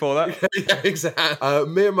number before that. Yeah, exactly.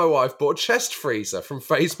 Me and my wife bought a chest freezer from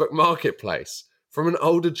Facebook Marketplace from an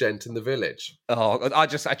older gent in the village. Oh,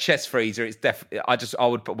 a chest freezer. It's definitely. I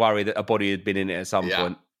would worry that a body had been in it at some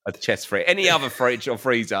point. A chest freezer. Any other fridge or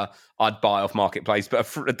freezer, I'd buy off Marketplace, but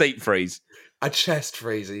a deep freeze. A chest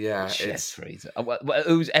freezer, yeah. Chest freezer.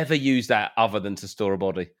 Who's ever used that other than to store a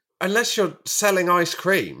body? Unless you're selling ice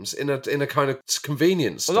creams in a kind of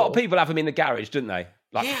convenience store. A lot of people have them in the garage, don't they?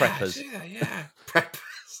 Like preppers. Yeah. Preppers.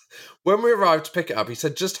 When we arrived to pick it up, he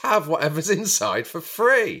said, just have whatever's inside for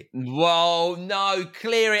free. Whoa, no,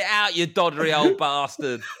 clear it out, you doddery old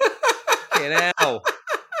bastard. Fucking hell.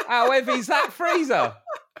 How heavy is that freezer?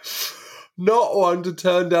 Not one to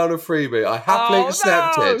turn down a freebie. I happily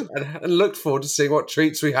accepted and looked forward to seeing what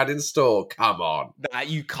treats we had in store. Come on. Nah,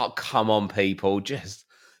 you can't. Come on, people.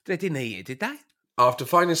 They didn't eat it, did they? After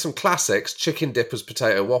finding some classics, chicken dippers,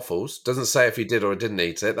 potato waffles. Doesn't say if he did or didn't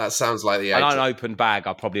eat it. That sounds like the an unopened bag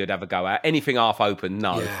I probably would have a go at. Anything half open,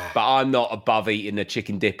 no. Yeah. But I'm not above eating the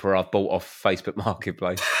chicken dipper I've bought off Facebook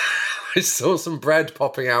Marketplace. I saw some bread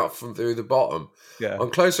popping out from through the bottom. Yeah. On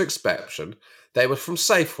closer inspection, they were from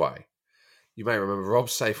Safeway. You may remember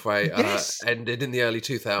Rob's Safeway ended in the early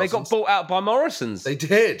 2000s. They got bought out by Morrison's. They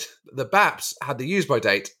did. The Baps had the use-by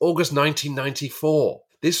date August 1994.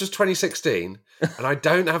 This was 2016, and I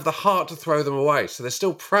don't have the heart to throw them away, so they're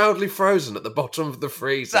still proudly frozen at the bottom of the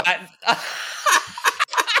freezer.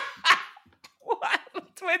 What?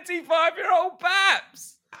 25-year-old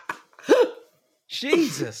Baps?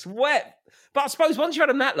 Jesus, wet. But I suppose once you've had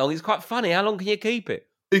them that long, it's quite funny. How long can you keep it?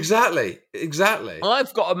 Exactly.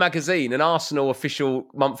 I've got a magazine, an Arsenal official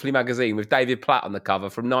monthly magazine with David Platt on the cover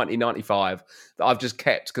from 1995 that I've just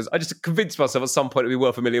kept because I just convinced myself at some point it'd be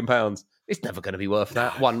worth £1 million. It's never going to be worth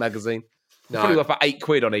that, one magazine. It's probably worth about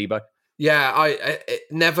 £8 on eBay. Yeah, I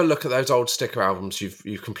never look at those old sticker albums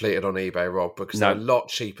you've completed on eBay, Rob, because they're a lot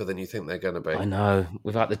cheaper than you think they're going to be. I know,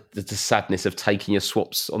 without the sadness of taking your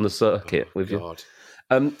swaps on the circuit with you.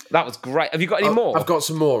 That was great. Have you got any more? I've got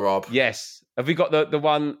some more, Rob. Yes. Have we got the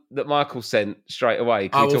one that Michael sent straight away?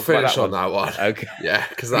 I will finish on that one. Okay. Yeah,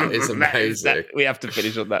 because that is amazing. We have to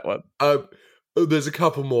finish on that one. There's a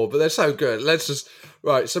couple more, but they're so good. Let's just...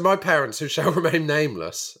 Right, so my parents, who shall remain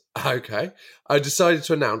nameless, I decided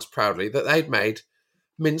to announce proudly that they'd made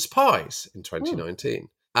mince pies in 2019.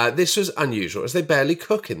 This was unusual, as they barely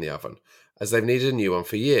cook in the oven, as they've needed a new one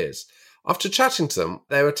for years. After chatting to them,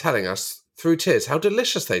 they were telling us through tears how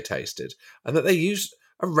delicious they tasted, and that they used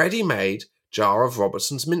a ready-made jar of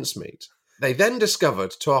Robertson's mincemeat. They then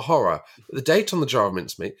discovered, to our horror, that the date on the jar of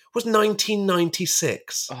mincemeat was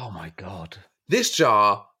 1996. Oh, my God. This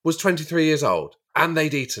jar was 23 years old, and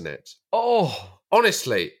they'd eaten it. Oh.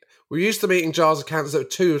 Honestly, we're used to eating jars of cans that were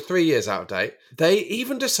 2 or 3 years out of date. They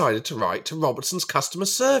even decided to write to Robertson's customer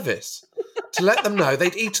service to let them know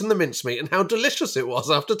they'd eaten the mincemeat and how delicious it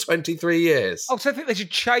was after 23 years. Oh, so I think they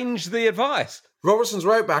should change the advice. Robertson's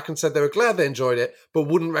wrote back and said they were glad they enjoyed it, but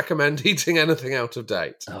wouldn't recommend eating anything out of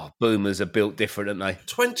date. Oh, boomers are built different, aren't they?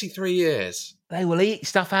 23 years. They will eat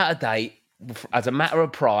stuff out of date as a matter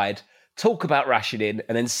of pride, talk about rationing,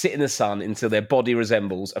 and then sit in the sun until their body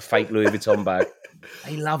resembles a fake Louis Vuitton bag.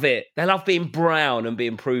 They love it. They love being brown and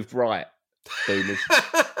being proved right. Boomers.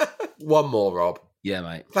 One more, Rob. Yeah,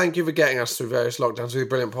 mate. Thank you for getting us through various lockdowns with your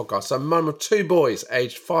brilliant podcast. I'm mum of 2 boys,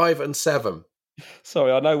 aged 5 and 7.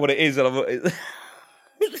 Sorry, I know what it is, and I'm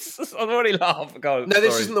already laughing. No,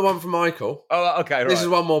 this isn't the one for Michael. Oh, okay. Right. This is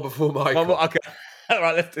one more before Michael. One more, okay. All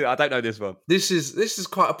right, let's do it. I don't know this one. This is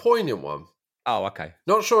quite a poignant one. Oh, okay.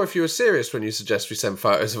 Not sure if you were serious when you suggest we send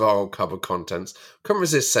photos of our old cupboard contents. Couldn't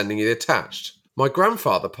resist sending you the attached. My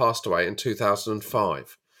grandfather passed away in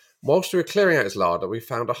 2005. Whilst we were clearing out his larder, we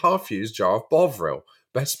found a half-used jar of Bovril,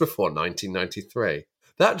 best before 1993.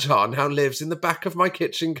 That jar now lives in the back of my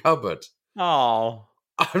kitchen cupboard. Oh.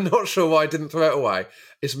 I'm not sure why I didn't throw it away.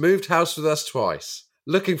 It's moved house with us twice.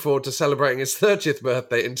 Looking forward to celebrating his 30th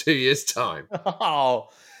birthday in 2 years' time. Oh,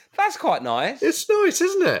 that's quite nice. It's nice,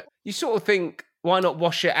 isn't it? You sort of think, why not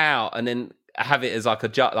wash it out and then have it as like a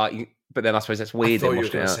jar? But then I suppose that's weird. I thought you were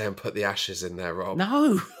going to say and put the ashes in there, Rob.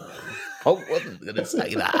 No. I wasn't going to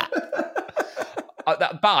say that.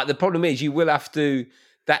 But the problem is you will have to,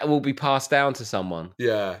 that will be passed down to someone.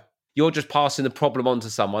 Yeah. You're just passing the problem on to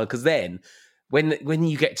someone because then when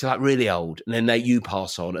you get to like really old and then you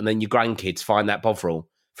pass on and then your grandkids find that Bovril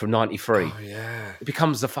from 93. Oh, yeah. It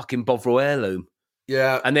becomes the fucking Bovril heirloom.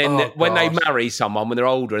 Yeah. And then when they marry someone, when they're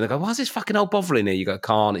older, and they go, why's this fucking old Bovril in here? You go,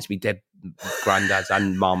 can't. It's me dead granddads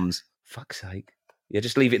and mums. Fuck's sake. Yeah,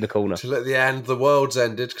 just leave it in the corner. Till at the end, the world's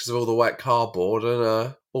ended because of all the wet cardboard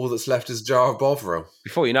and all that's left is a jar of Bovril.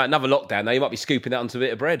 Before you know it, another lockdown, now you might be scooping that onto a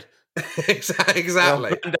bit of bread. Exactly.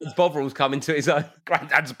 Granddad's Bovril's coming to his own.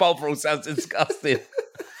 Granddad's Bovril sounds disgusting.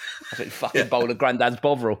 I think fucking bowl of Granddad's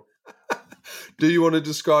Bovril. Do you want to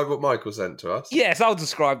describe what Michael sent to us? Yes, I'll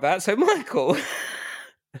describe that. So Michael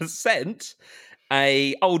has sent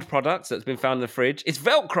a old product that's been found in the fridge. It's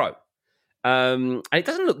Velcro. And it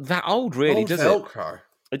doesn't look that old, really, does Velcro.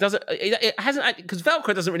 It doesn't. It hasn't, because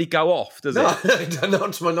Velcro doesn't really go off, does it? No,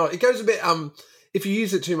 not to my knowledge. It goes a bit. If you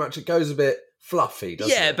use it too much, it goes a bit fluffy,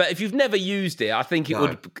 doesn't it? Yeah, but if you've never used it, I think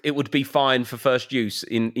it would be fine for first use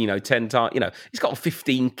in 10 times. It's got a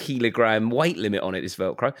 15 kilogram weight limit on it. This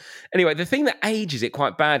Velcro. Anyway, the thing that ages it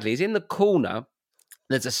quite badly is in the corner.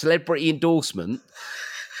 There's a celebrity endorsement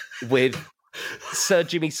with Sir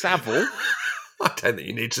Jimmy Savile. I don't think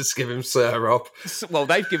you need to give him Sir, Rob. Well,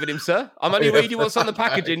 they've given him Sir. I'm only reading what's on the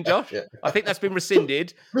packaging, Josh. Yeah. I think that's been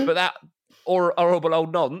rescinded, but that horrible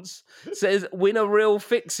old nonce says, win a real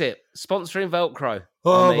fix-it, sponsoring Velcro.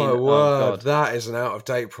 My word. That is an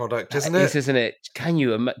out-of-date product, isn't it? Isn't it? Can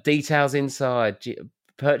you... Details inside...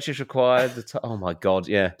 Purchase required. Oh my God,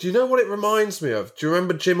 yeah. Do you know what it reminds me of? Do you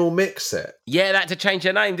remember Jim will Mix It? Yeah, they had to change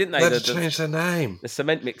their name, didn't they? They had to change their name. The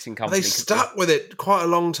cement mixing company. They stuck with it quite a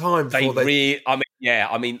long time before that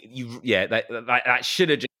should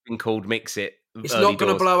have just been called Mix It. It's not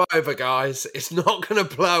going to blow over, guys. It's not going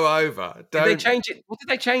to blow over. Did they change it? What did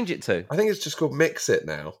they change it to? I think it's just called Mix It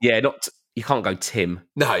now. Yeah, you can't go Tim.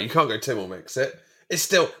 No, you can't go Tim will Mix It. It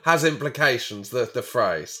still has implications, the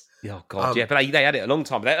phrase. Oh, God, yeah. But they had it a long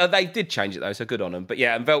time. They did change it, though, so good on them. But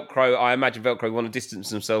yeah, and Velcro, I imagine Velcro want to distance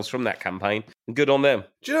themselves from that campaign. And good on them.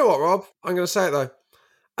 Do you know what, Rob? I'm going to say it, though.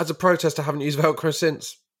 As a protest, I haven't used Velcro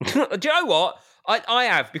since. Do you know what? I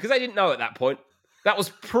have, because I didn't know at that point. That was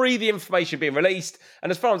pre the information being released.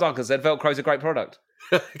 And as far as I'm concerned, Velcro's a great product.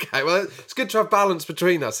 Okay, well, it's good to have balance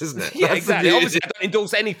between us, isn't it? Yeah, That's exactly. Obviously, I don't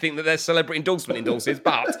endorse anything that their celebrity endorsement endorses,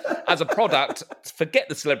 but as a product, forget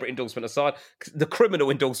the celebrity endorsement aside, the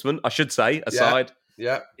criminal endorsement, I should say, aside.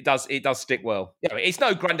 Yeah. It does stick well. Yeah, I mean, it's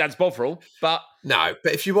no granddad's Bovril, but... No,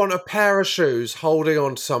 but if you want a pair of shoes holding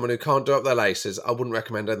on to someone who can't do up their laces, I wouldn't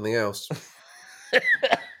recommend anything else.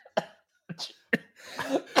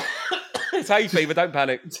 It's hay fever, don't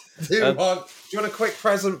panic. Do you want a quick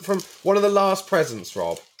present from one of the last presents,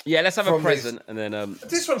 Rob? Yeah, let's have a present and then...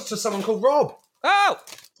 This one's to someone called Rob. Oh!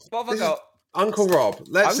 What have I got? Uncle Rob.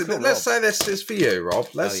 Let's say this is for you, Rob.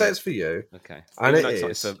 Let's say yeah. it's for you. Okay. And it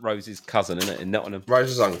is. It's Rose's cousin, isn't it? In Nottingham.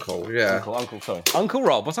 Rose's uncle, yeah. Sorry. Uncle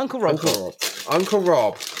Rob. What's Uncle Rob? Uncle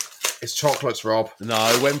Rob. It's chocolates, Rob.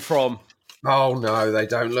 No, when from? Oh, no, they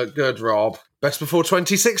don't look good, Rob. Best before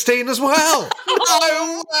 2016 as well.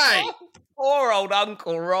 No way. Poor old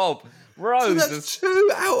Uncle Rob. Rose. So that's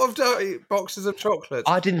 2 out-of-date boxes of chocolates.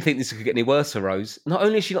 I didn't think this could get any worse for Rose. Not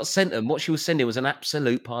only has she not sent them, what she was sending was an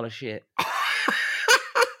absolute pile of shit.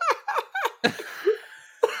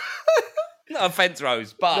 No offence,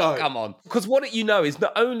 Rose, but come on. Because what you know is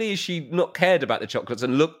not only is she not cared about the chocolates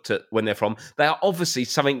and looked at when they're from, they are obviously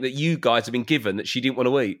something that you guys have been given that she didn't want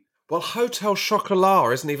to eat. Well, Hotel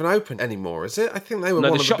Chocolat isn't even open anymore, is it? I think they were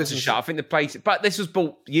one of the shops businesses. are shut. I think the place... But this was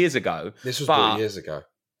bought years ago.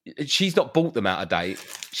 She's not bought them out of date.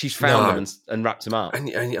 She's found them and wrapped them up. And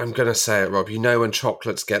I'm going to say it, Rob. You know when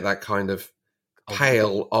chocolates get that kind of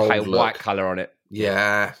pale look. White colour on it.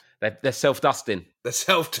 Yeah. They're self-dusting. They're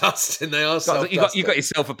self-dusting. They are self-dusting. You got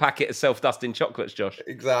yourself a packet of self-dusting chocolates, Josh.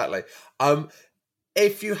 Exactly.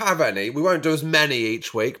 If you have any, we won't do as many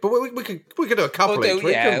each week, but we could do a couple each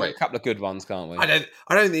week, couldn't we? A couple of good ones, can't we? I don't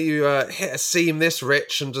think you hit a seam this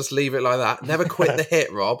rich and just leave it like that. Never quit the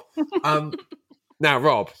hit, Rob. Now,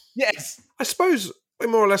 Rob. Yes. I suppose we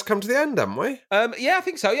more or less come to the end, haven't we? Yeah, I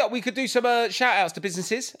think so. Yeah, we could do some shout-outs to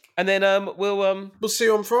businesses, and then we'll see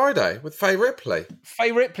you on Friday with Faye Ripley.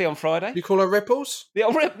 Faye Ripley on Friday. You call her Ripples?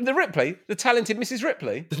 The Ripley, the talented Mrs.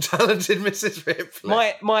 Ripley. The talented Mrs.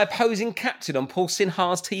 Ripley. My opposing captain on Paul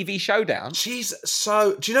Sinhar's TV showdown. She's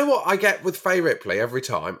so... Do you know what I get with Faye Ripley every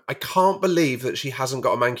time? I can't believe that she hasn't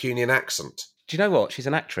got a Mancunian accent. Do you know what? She's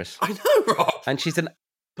an actress. I know, Rob. And she's an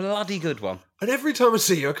bloody good one. And every time I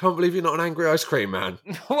see you, I can't believe you're not an angry ice cream man.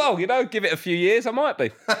 Well, give it a few years, I might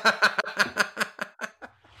be.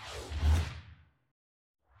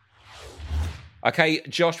 Okay,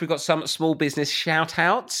 Josh, we've got some small business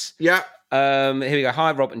shout-outs. Yeah. Here we go.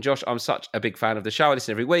 Hi, Rob and Josh. I'm such a big fan of the show. I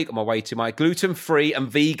listen every week on my way to my gluten-free and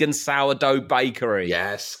vegan sourdough bakery.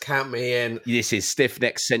 Yes, count me in. This is Stiff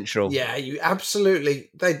Neck Central. Yeah, you absolutely...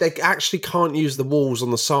 They actually can't use the walls on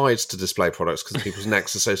the sides to display products because people's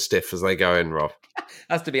necks are so stiff as they go in, Rob.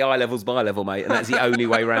 Has to be eye levels, my level, mate, and that's the only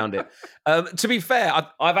way around it. To be fair,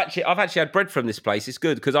 I've actually had bread from this place. It's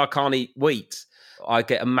good because I can't eat wheat. I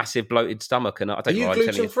get a massive bloated stomach, and I don't know. Are you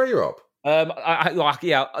gluten-free, Rob?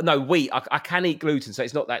 No, wheat. I can eat gluten, so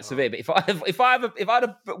it's not that severe. But if I had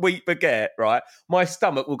a wheat baguette, right, my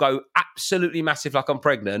stomach will go absolutely massive, like I'm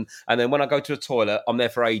pregnant. And then when I go to the toilet, I'm there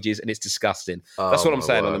for ages, and it's disgusting. That's what I'm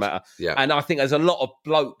saying on the matter. Yeah. And I think there's a lot of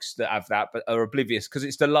blokes that have that, but are oblivious because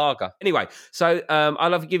it's the lager. Anyway, so I'd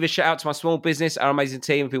love to give a shout out to my small business. Our amazing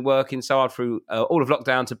team have been working so hard through all of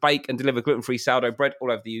lockdown to bake and deliver gluten-free sourdough bread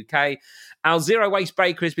all over the UK. Our Zero Waste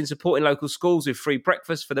Bakery has been supporting local schools with free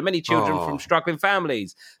breakfast for the many children from struggling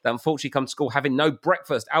families that unfortunately come to school having no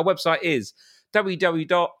breakfast. Our website is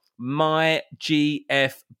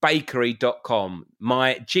www.mygfbakery.com.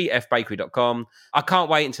 mygfbakery.com. I can't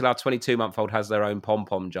wait until our 22-month-old has their own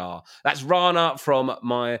pom-pom jar. That's Rana from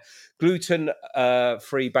my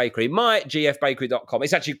gluten-free bakery. mygfbakery.com.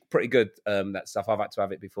 It's actually pretty good, that stuff. I've had to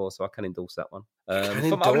have it before, so I can endorse that one.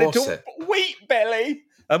 Can endorse it. Wheat belly.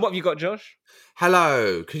 What have you got, Josh?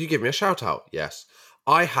 Hello. Could you give me a shout out? Yes.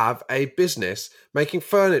 I have a business making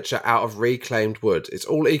furniture out of reclaimed wood. It's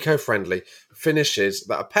all eco-friendly, finishes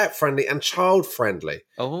that are pet-friendly and child-friendly.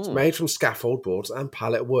 Oh. It's made from scaffold boards and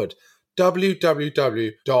pallet wood.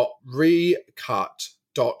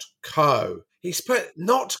 www.recut.co. He's put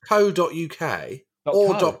not co.uk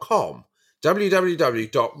or .com.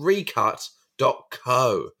 www.recut.co.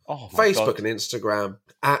 recutco. Oh, my Facebook God. and Instagram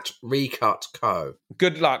at recutco.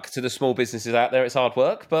 Good luck to the small businesses out there. It's hard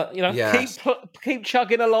work, but, Yes. keep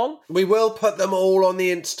chugging along. We will put them all on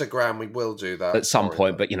the Instagram. We will do that. At some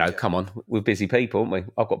point, but, come on. We're busy people, aren't we?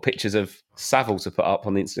 I've got pictures of Savile to put up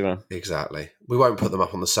on the Instagram. Exactly. We won't put them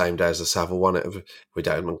up on the same day as the Savile one. We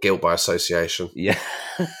don't want guilt by association. Yeah.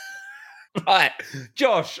 Right.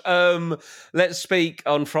 Josh, let's speak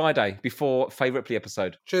on Friday before Favourite Plea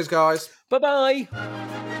episode. Cheers, guys.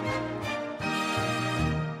 Bye-bye.